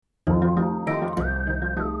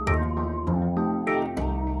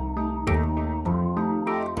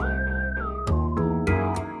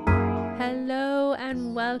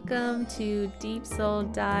welcome to Deep Soul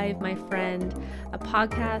Dive, my friend, a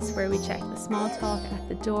podcast where we check the small talk at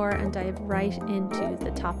the door and dive right into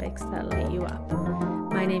the topics that light you up.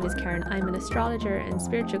 My name is Karen. I'm an astrologer and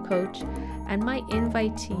spiritual coach, and my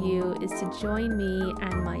invite to you is to join me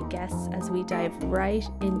and my guests as we dive right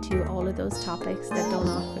into all of those topics that don't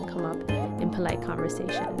often come up in polite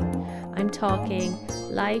conversation. I'm talking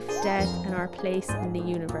life, death, and our place in the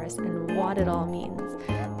universe and what it all means.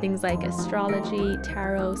 Things like astrology,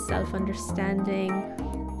 tarot, self-understanding,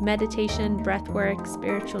 meditation, breathwork,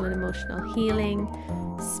 spiritual and emotional healing,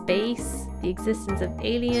 space, the existence of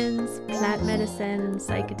aliens, plant medicine and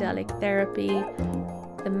psychedelic therapy,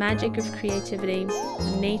 the magic of creativity,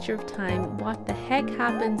 the nature of time, what the heck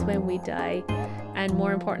happens when we die, and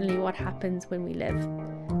more importantly, what happens when we live,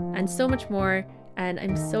 and so much more. And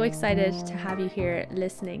I'm so excited to have you here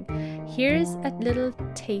listening. Here's a little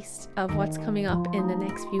taste of what's coming up in the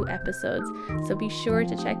next few episodes. So be sure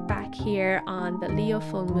to check back here on the Leo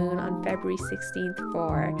full moon on February 16th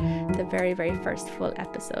for the very, very first full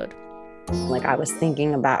episode. Like, I was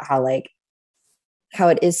thinking about how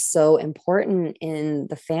it is so important in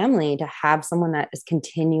the family to have someone that is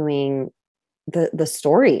continuing the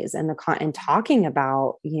stories and and talking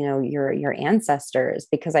about, your ancestors,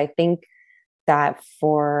 because I think that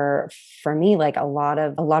for me, like a lot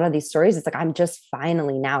of these stories, it's like I'm just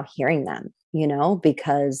finally now hearing them,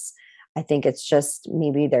 because I think it's just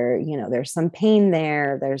maybe there's some pain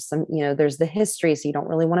there, there's some, there's the history, so you don't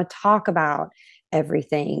really want to talk about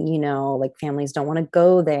everything, like families don't want to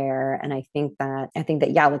go there. And I think that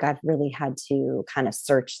yeah, like I've really had to kind of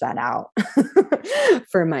search that out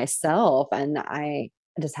for myself. And I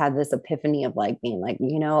just had this epiphany of being like,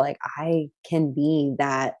 I can be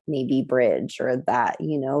that maybe bridge, or that,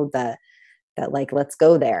 that like, let's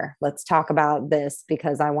go there. Let's talk about this,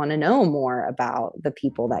 because I want to know more about the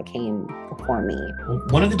people that came before me. Well,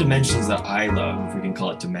 one of the dimensions that I love, if we can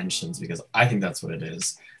call it dimensions, because I think that's what it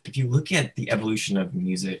is. If you look at the evolution of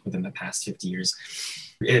music within the past 50 years,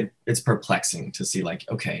 it's perplexing to see,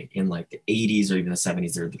 okay, in the 80s or even the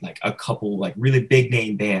 70s, there were a couple really big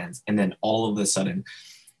name bands. And then all of a sudden,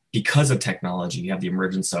 because of technology, you have the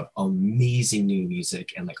emergence of amazing new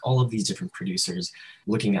music and all of these different producers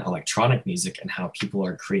looking at electronic music and how people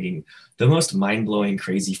are creating the most mind-blowing,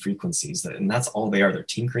 crazy frequencies. And that's all they are. They're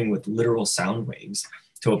tinkering with literal sound waves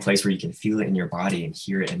to a place where you can feel it in your body and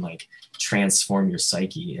hear it and transform your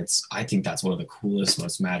psyche. I think that's one of the coolest,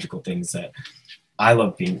 most magical things that I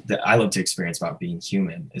love to experience about being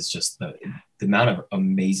human, is just the amount of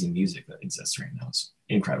amazing music that exists right now. It's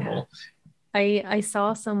incredible. Yeah. I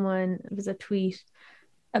saw it was a tweet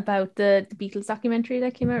about the Beatles documentary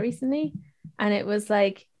that came out recently, and it was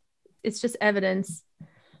it's just evidence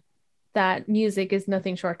that music is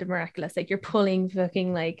nothing short of miraculous. You're pulling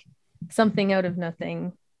fucking something out of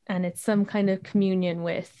nothing, and it's some kind of communion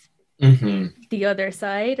with the other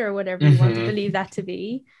side, or whatever you want to believe that to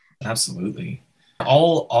be. Absolutely.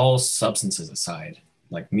 All substances aside,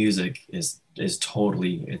 music is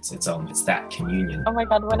totally it's that communion. Oh my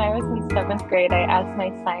god, when I was in 7th grade, I asked my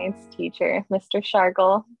science teacher, Mr.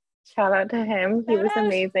 Shargle, shout out to him, he was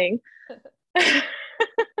amazing. I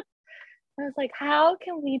was like, how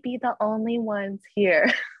can we be the only ones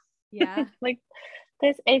here? Yeah.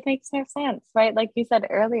 It makes no sense, right? Like you said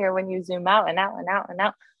earlier, when you zoom out and out and out and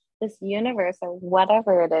out, this universe, or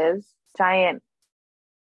whatever it is, giant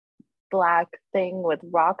black thing with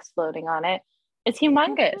rocks floating on it, it's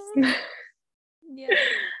humongous. Yeah.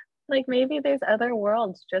 Maybe there's other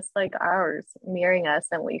worlds just like ours mirroring us,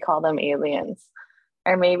 and we call them aliens.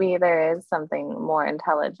 Or maybe there is something more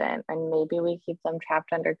intelligent, and maybe we keep them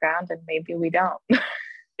trapped underground, and maybe we don't.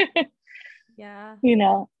 Yeah.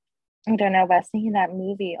 I don't know, but I was thinking that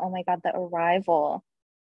movie, oh my god, The Arrival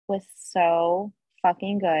was so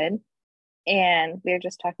fucking good. And we were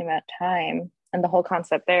just talking about time, and the whole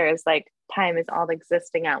concept there is time is all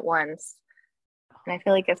existing at once. And I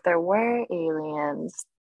feel like if there were aliens,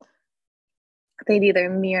 they'd either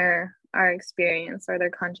mirror our experience, or their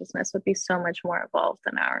consciousness would be so much more evolved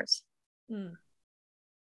than ours.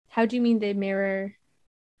 How do you mean they mirror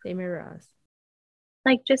us?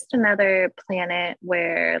 Just another planet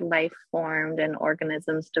where life formed and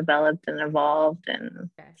organisms developed and evolved,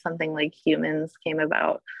 and something like humans came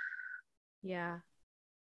about. Yeah.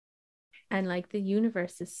 And the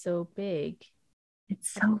universe is so big.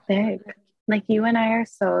 It's so big. You and I are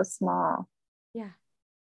so small. Yeah.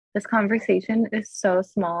 This conversation is so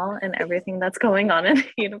small, and everything that's going on in the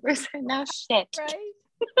universe right now, shit. Right?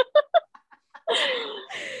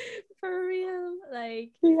 For real.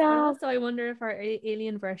 Yeah. Also, I wonder if our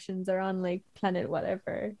alien versions are on planet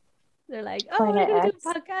whatever. They're like, oh, we're going to do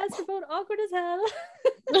a podcast about awkward as hell.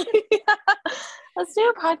 Yeah. Let's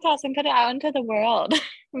do a podcast and put it out into the world.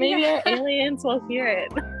 Maybe our aliens will hear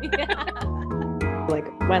it. Like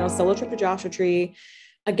went on a solo trip to Joshua Tree.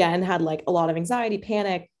 Again, had like a lot of anxiety,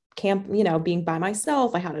 panic, camp, you know, being by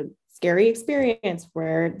myself. I had a scary experience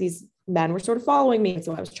where these men were sort of following me.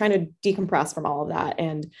 So I was trying to decompress from all of that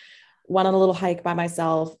and went on a little hike by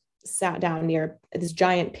myself, sat down near this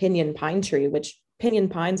giant pinyon pine tree, which pinyon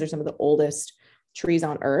pines are some of the oldest trees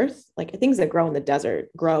on earth. Like things that grow in the desert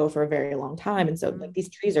grow for a very long time. And so like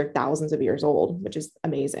these trees are thousands of years old, which is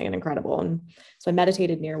amazing and incredible. And so I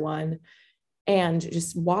meditated near one and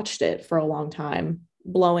just watched it for a long time,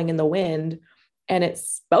 blowing in the wind. And it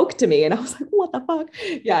spoke to me and I was like, what the fuck?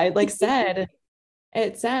 Yeah.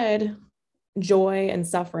 It said joy and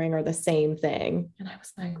suffering are the same thing. And I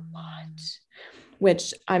was like, what?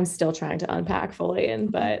 Which I'm still trying to unpack fully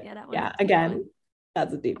in, but yeah, again,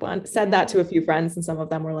 that's a deep one. Said that to a few friends and some of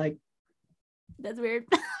them were like, that's weird.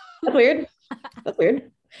 That's weird. That's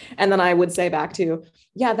weird. And then I would say back to,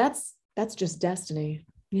 yeah, that's just destiny.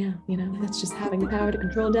 Yeah. You know, that's just having the power to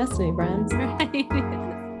control destiny, friends. Right.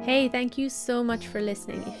 Hey, thank you so much for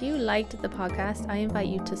listening. If you liked the podcast, I invite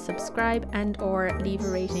you to subscribe and or leave a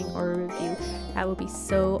rating or a review. That would be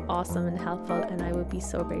so awesome and helpful, and I would be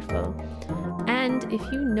so grateful. And if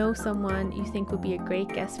you know someone you think would be a great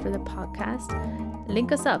guest for the podcast,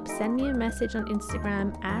 link us up. Send me a message on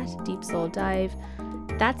Instagram at Deep Soul Dive.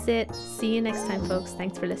 That's it. See you next time, folks.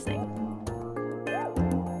 Thanks for listening.